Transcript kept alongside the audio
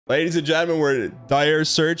Ladies and gentlemen, we're in dire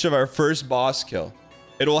search of our first boss kill.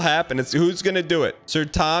 It will happen. It's who's gonna do it? Sir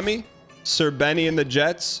Tommy, Sir Benny and the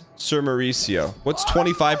Jets, Sir Mauricio. What's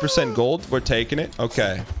 25% gold? We're taking it.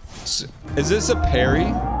 Okay. Is this a parry?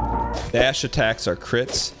 Dash attacks are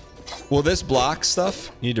crits. Will this block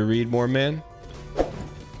stuff? Need to read more, man.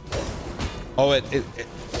 Oh,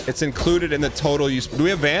 it's included in the total use. Do we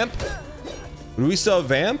have vamp? Do we still have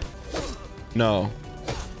vamp? No.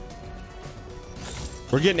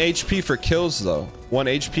 We're getting HP for kills though. 1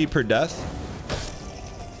 HP per death.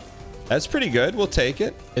 That's pretty good. We'll take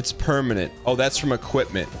it. It's permanent. Oh, that's from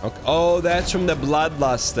equipment. Okay. Oh, that's from the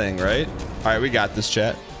bloodlust thing, right? All right, we got this,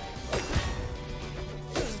 chat.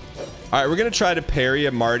 All right, we're gonna try to parry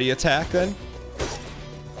a Marty attack then.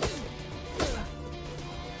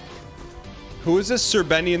 Who is this? Sir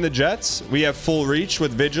Benny and the Jets? We have full reach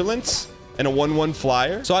with vigilance and a 1/1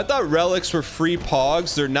 flyer. So I thought relics were free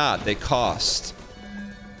pogs. They're not. They cost.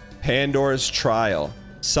 Pandora's trial.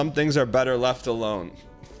 Some things are better left alone.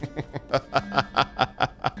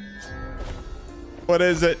 What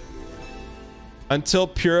is it? Until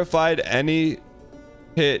purified, any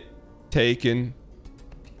hit taken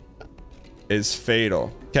is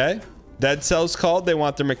fatal. Okay. Dead Cells called. They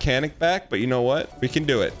want their mechanic back, but you know what? We can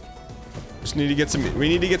do it. Just need to get some. We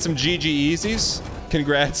need to get some GG easies.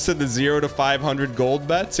 Congrats to the 0 to 500 gold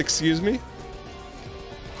bets. Excuse me.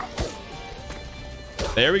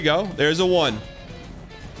 There we go. There's a 1.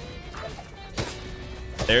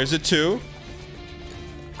 There's a 2.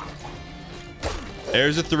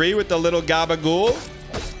 There's a 3 with the little gabagool.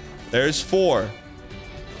 There's 4.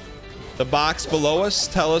 The box below us,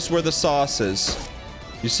 tell us where the sauce is.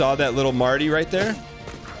 You saw that little Marty right there?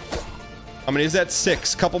 How many is that?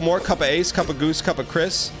 6. Couple more. Cup of Ace, Cup of Goose, Cup of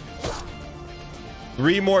Chris.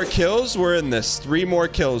 3 more kills. We're in this. 3 more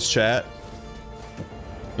kills, chat.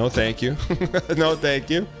 No, thank you. No, thank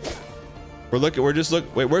you. We're just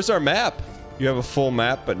looking. Wait, where's our map? You have a full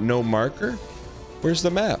map, but no marker? Where's the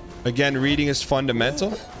map? Again, reading is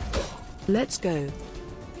fundamental. Let's go.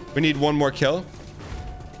 We need 1 more kill.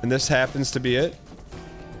 And this happens to be it.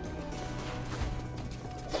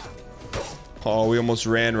 Oh, we almost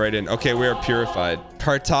ran right in. Okay, we are purified.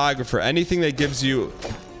 Cartographer. Anything that gives you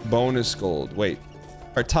bonus gold. Wait.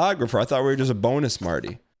 Cartographer. I thought we were just a bonus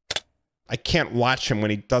Marty. I can't watch him when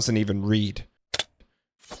he doesn't even read.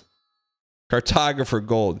 Cartographer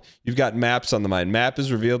gold. You've got maps on the mind. Map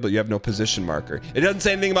is revealed, but you have no position marker. It doesn't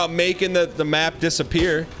say anything about making the map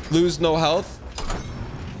disappear. Lose no health.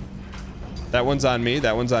 That one's on me.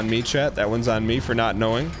 That one's on me, chat. That one's on me for not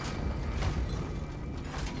knowing.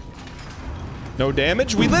 No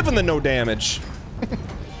damage? We live in the no damage.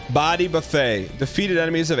 Body buffet. Defeated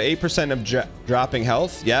enemies have 8% of dropping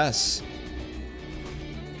health. Yes.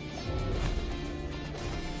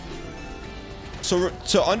 So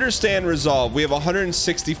to understand resolve, we have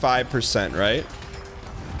 165%, right?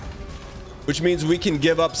 Which means we can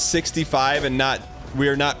give up 65 and we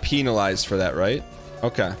are not penalized for that, right?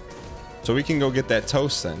 Okay. So we can go get that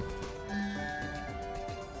toast then.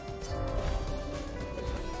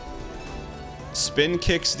 Spin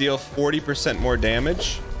kicks deal 40% more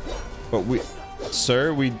damage. But we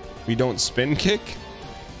don't spin kick.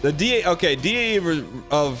 The DA, okay, DA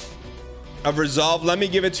of resolve, let me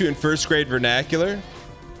give it to you in 1st grade vernacular,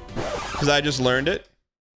 because I just learned it.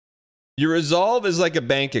 Your resolve is like a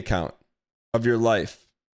bank account of your life.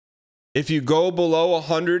 If you go below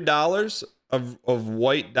 $100 of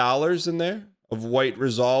white dollars in there, of white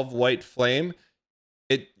resolve, white flame,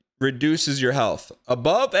 it reduces your health.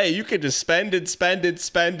 Above, hey, you can just spend and spend and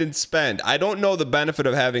spend and spend. I don't know the benefit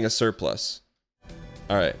of having a surplus.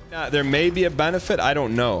 All right. Now, there may be a benefit. I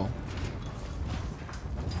don't know.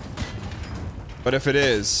 But if it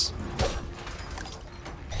is...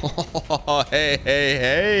 Oh, hey, hey,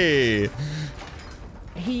 hey.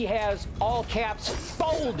 He has all caps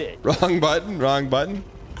folded. Wrong button, wrong button.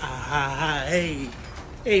 Hey,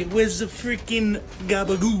 where's the freaking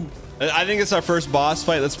gabagoo? I think it's our first boss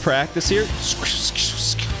fight. Let's practice here.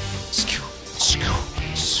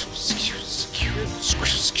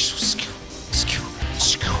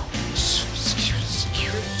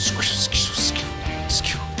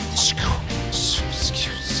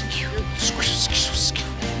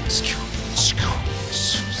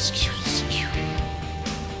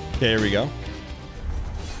 Okay, here we go.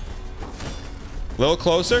 A little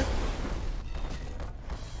closer.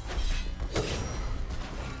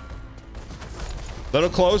 Little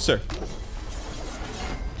closer.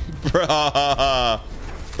 Bruh.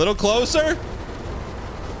 Little closer.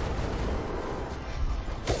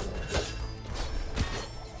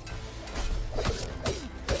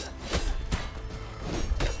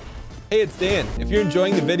 Hey, it's Dan. If you're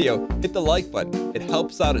enjoying the video, hit the like button. It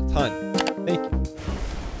helps out a ton. Thank you.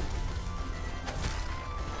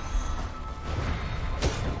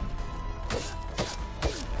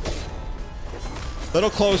 A little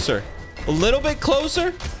closer. A little bit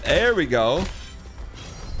closer. There we go.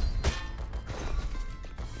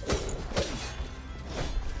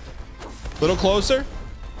 A little closer.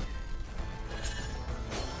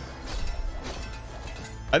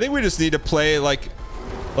 I think we just need to play like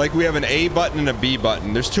we have an A button and a B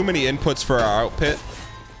button. There's too many inputs for our output.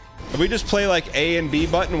 If we just play like A and B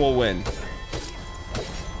button, we'll win.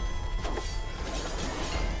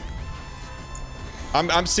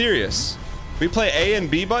 I'm serious. We play A and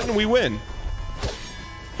B button, we win.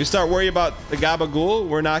 We start worrying about the gabagool,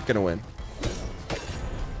 we're not gonna win.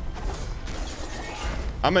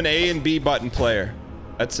 I'm an A and B button player.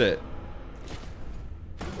 That's it.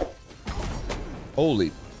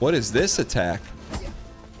 Holy, what is this attack?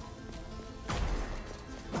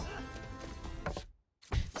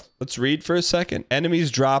 Let's read for a second.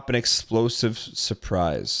 Enemies drop an explosive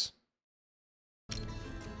surprise.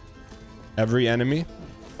 Every enemy?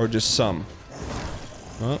 Or just some?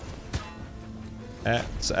 Well,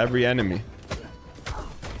 it's every enemy.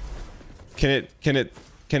 Can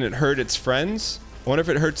it hurt its friends? I wonder if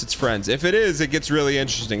it hurts its friends. If it is, it gets really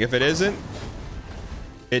interesting. If it isn't,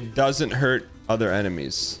 it doesn't hurt other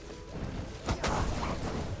enemies.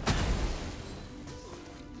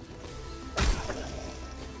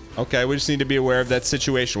 Okay, we just need to be aware of that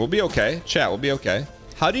situation. We'll be okay. Chat, we'll be okay.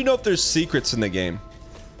 How do you know if there's secrets in the game?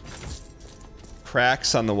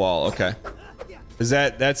 Cracks on the wall. Okay. Is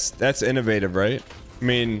that's innovative, right? I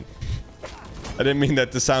mean, I didn't mean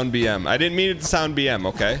that to sound BM. I didn't mean it to sound BM,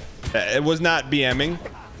 okay? It was not BMing.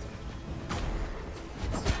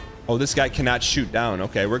 Oh, this guy cannot shoot down.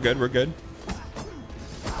 Okay, we're good, we're good.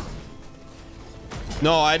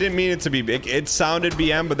 No, I didn't mean it to be big. It sounded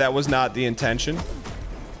BM, but that was not the intention.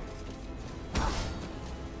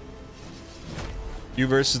 You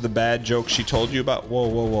versus the bad joke she told you about. Whoa,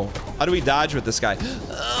 whoa, whoa. How do we dodge with this guy?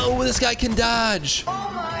 Oh, this guy can dodge. Oh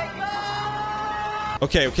my God.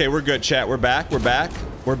 Okay, okay, we're good, chat. We're back, we're back,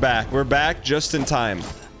 we're back. We're back just in time.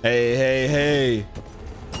 Hey, hey, hey.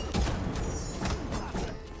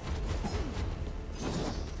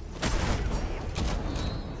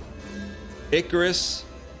 Icarus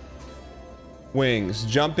wings.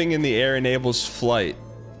 Jumping in the air enables flight.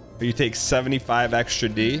 You take 75 extra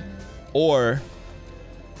D. Or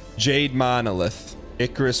Jade Monolith.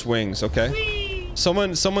 Icarus wings. Okay. Whee!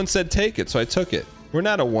 Someone said take it, so I took it. We're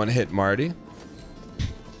not a one-hit Marty.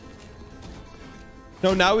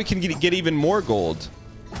 No, now we can get even more gold.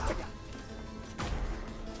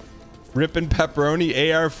 Rippin' Pepperoni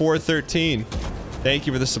AR413. Thank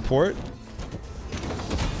you for the support.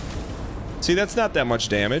 See, that's not that much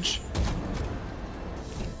damage.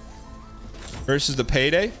 Versus the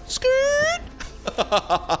payday. Skirt!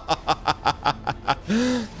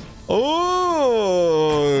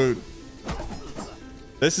 Oh!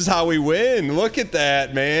 This is how we win. Look at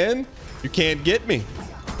that, man. You can't get me.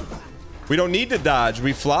 We don't need to dodge.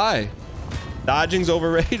 We fly. Dodging's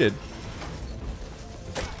overrated.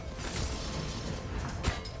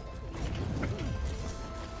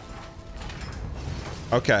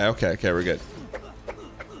 Okay, okay, okay, we're good.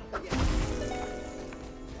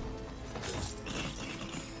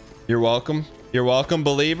 You're welcome. You're welcome,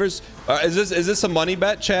 believers. Is this a money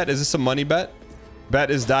bet, chat? Is this a money bet? Bet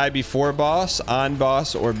is die before boss, on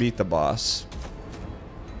boss, or beat the boss.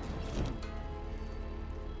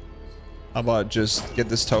 How about just get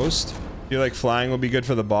this toast? Feel like flying will be good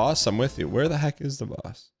for the boss? I'm with you. Where the heck is the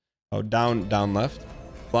boss? Oh, down left.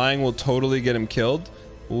 Flying will totally get him killed.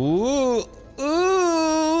 Ooh.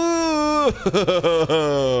 Ooh.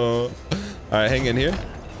 All right, hang in here.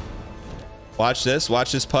 Watch this.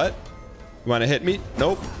 Watch this putt. You want to hit me?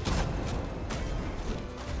 Nope.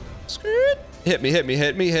 Skirt. Hit me, hit me,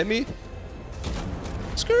 hit me, hit me.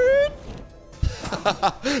 Skirt.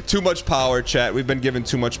 Too much power, chat. We've been given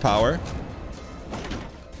too much power.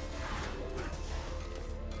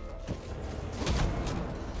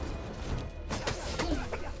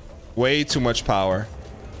 Way too much power.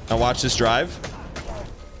 Now watch this drive.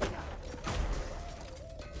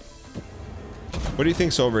 What do you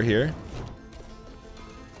think's over here?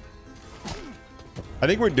 I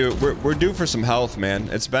think we're due for some health, man.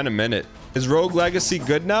 It's been a minute. Is Rogue Legacy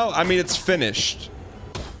good now? I mean, it's finished.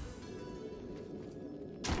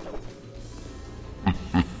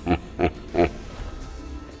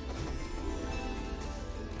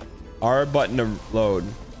 R button to load.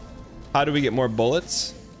 How do we get more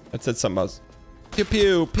bullets? That said something else. Pew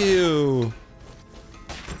pew pew.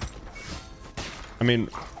 I mean,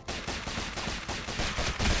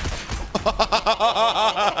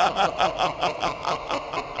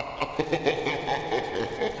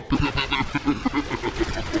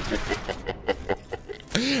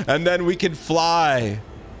 And then we can fly.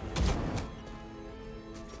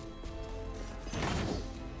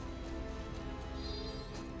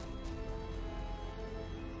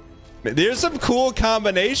 There's some cool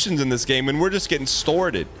combinations in this game, and we're just getting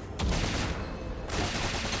sorted.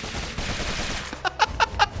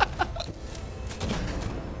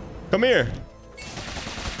 Come here.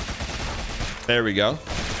 There we go.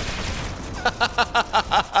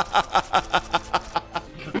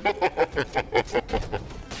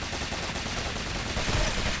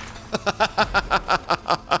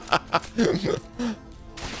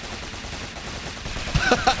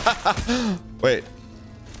 Wait.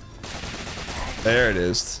 There it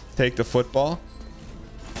is. Take the football.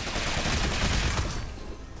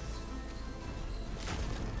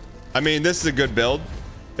 I mean, this is a good build.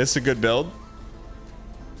 This is a good build.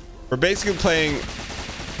 We're basically playing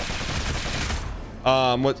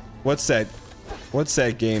what's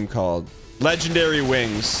that game called? Legendary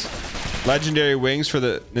Wings. Legendary Wings for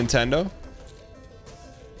the Nintendo.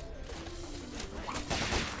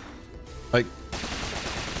 Like,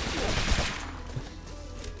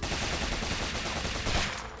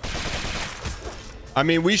 I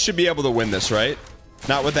mean, we should be able to win this, right?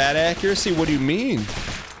 Not with that accuracy? What do you mean?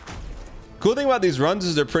 Cool thing about these runs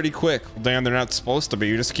is they're pretty quick. Damn, they're not supposed to be.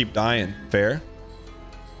 You just keep dying. Fair.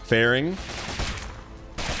 Fairing.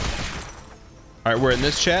 All right, we're in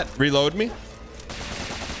this chat. Reload me.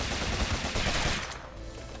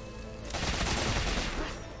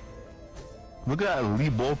 Look at that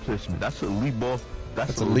elite ball placement. That's elite ball.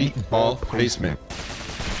 That's elite ball placement.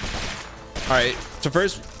 All right, so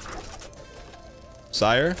first,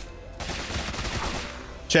 Sire.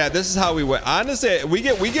 Chat, this is how we win. Honestly, we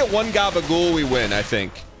get one gabagool, we win, I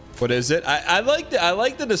think. What is it? I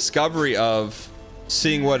like the discovery of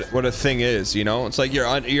seeing what a thing is, you know? It's like you're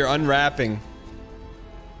unwrapping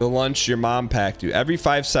the lunch your mom packed you. Every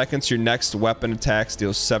 5 seconds, your next weapon attack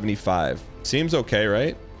deals 75. Seems okay,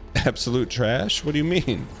 right? Absolute trash? What do you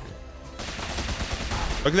mean?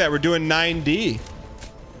 Look at that, we're doing 9D.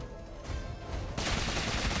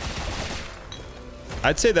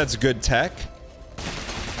 I'd say that's good tech.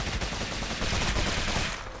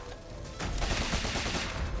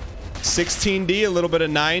 16D, a little bit of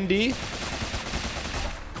 9D.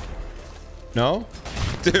 No?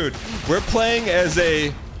 Dude, we're playing as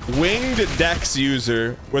a winged Dex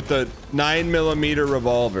user with a 9mm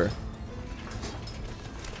revolver.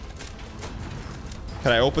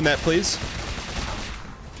 Can I open that, please?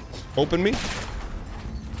 Open me.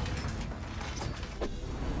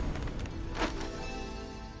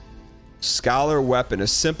 Scholar weapon, a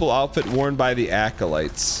simple outfit worn by the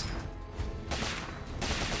acolytes.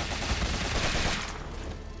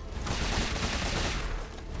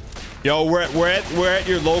 Yo, we're at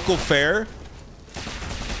your local fair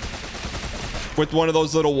with one of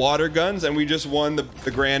those little water guns, and we just won the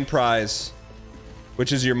grand prize,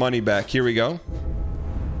 which is your money back. Here we go.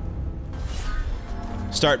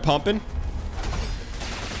 Start pumping.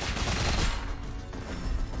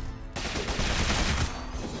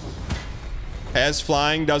 Has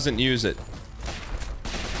flying, doesn't use it.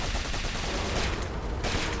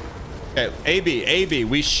 Okay, AB,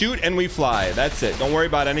 we shoot and we fly. That's it. Don't worry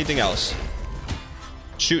about anything else.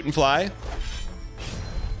 Shoot and fly.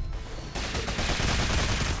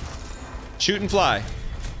 Shoot and fly.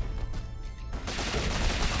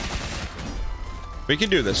 We can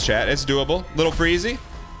do this, chat. It's doable. Little freezy.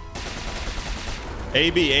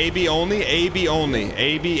 AB only. AB only.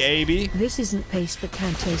 AB. This isn't paste for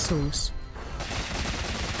Canto sauce.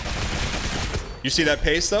 You see that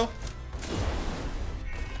pace though?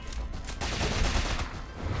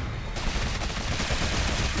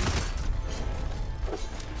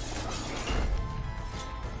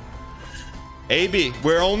 AB,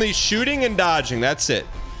 we're only shooting and dodging. That's it.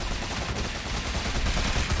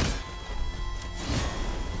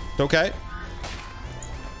 Okay.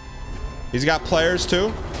 He's got players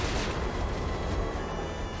too.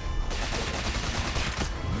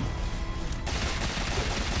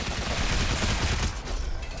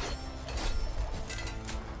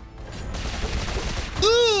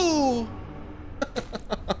 Ooh.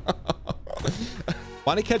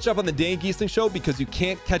 Want to catch up on the Dan Gheesling Show because you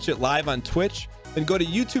can't catch it live on Twitch? Then go to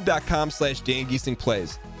youtube.com/Dan Gheesling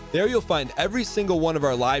Plays. There you'll find every single one of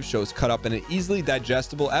our live shows cut up in an easily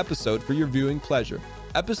digestible episode for your viewing pleasure.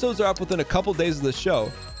 Episodes are up within a couple days of the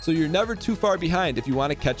show, so you're never too far behind if you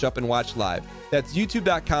want to catch up and watch live. That's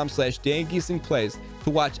youtube.com/Dan Gheesling Plays to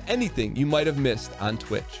watch anything you might have missed on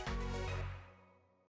Twitch.